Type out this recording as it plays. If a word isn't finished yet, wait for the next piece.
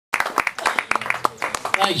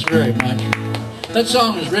Thanks very much. That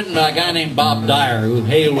song was written by a guy named Bob Dyer, who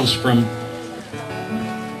hails from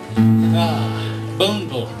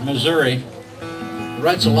Boonville, Missouri. He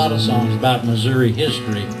writes a lot of songs about Missouri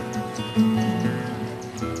history.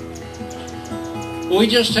 Well, we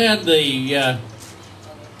just had the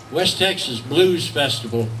West Texas Blues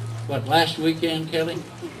Festival, what, last weekend, Kelly?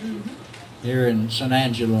 Here in San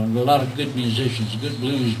Angelo, and a lot of good musicians, good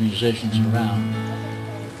blues musicians around.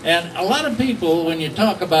 And a lot of people, when you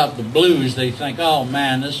talk about the blues, they think, oh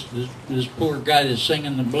man, this poor guy that's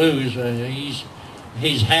singing the blues,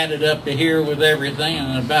 he's had it up to here with everything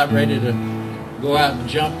and about ready to go out and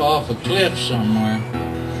jump off a cliff somewhere.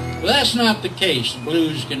 Well, that's not the case. The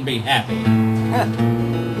blues can be happy.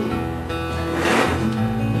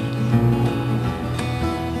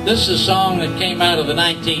 This is a song that came out of the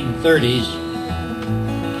 1930s.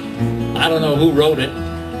 I don't know who wrote it,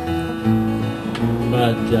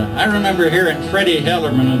 but I remember hearing Freddie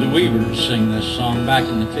Hellerman of the Weavers sing this song back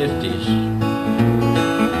in the 50s.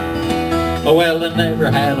 Oh, well, I never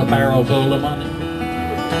had a barrel full of money.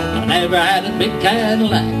 I never had a big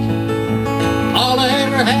Cadillac. All I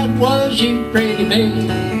ever had was you, pretty baby.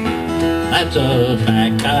 That's a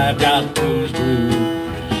fact. I've got those blues,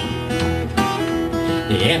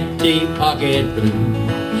 the empty pocket blues.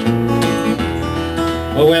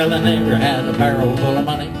 Oh, well, I never had a barrel full of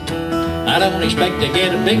money. I don't expect to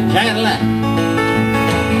get a big Cadillac.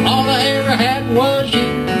 All I ever had was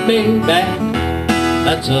you, baby.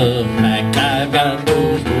 That's a fact. I've got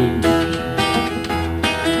those blues,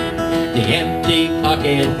 the empty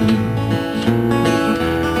pocket blues.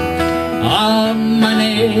 Ah,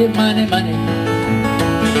 money, money, money.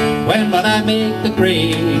 When will I make the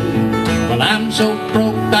grade? Well, I'm so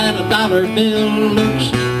broke that a dollar bill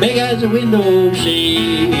looks big as a window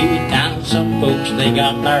shade. Now some folks, they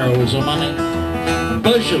got barrels of money,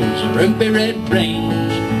 bushels of ruby red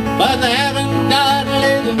rings, but they haven't got a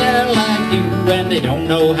little girl like you, and they don't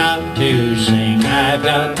know how to sing. I've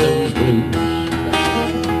got those blues,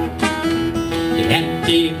 the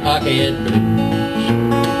empty pocket blues.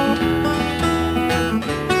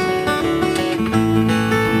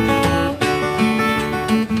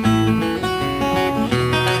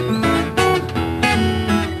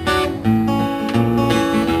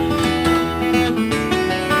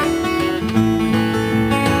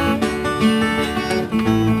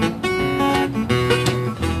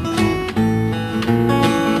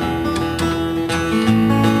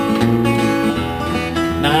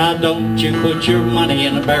 Don't you put your money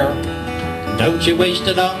in a barrel, don't you waste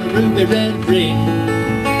it on a ruby red ring.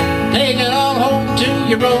 Take it all home to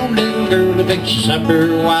your own little girl to fix your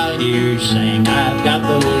supper while you sing. I've got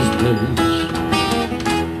those blues,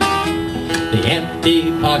 the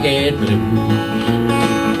empty pocket blues.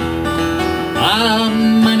 Ah,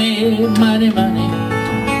 money, money, money.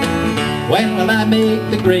 When will I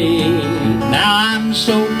make the grade? Now I'm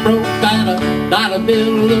so broke that a dollar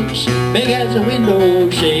bill looks big as a window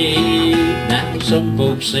shade. Now some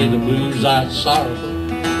folks say the blues are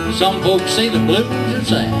sorrowful, some folks say the blues are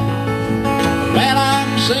sad. When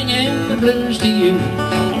I'm singing the blues to you,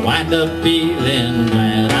 I wind up feeling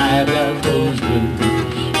glad.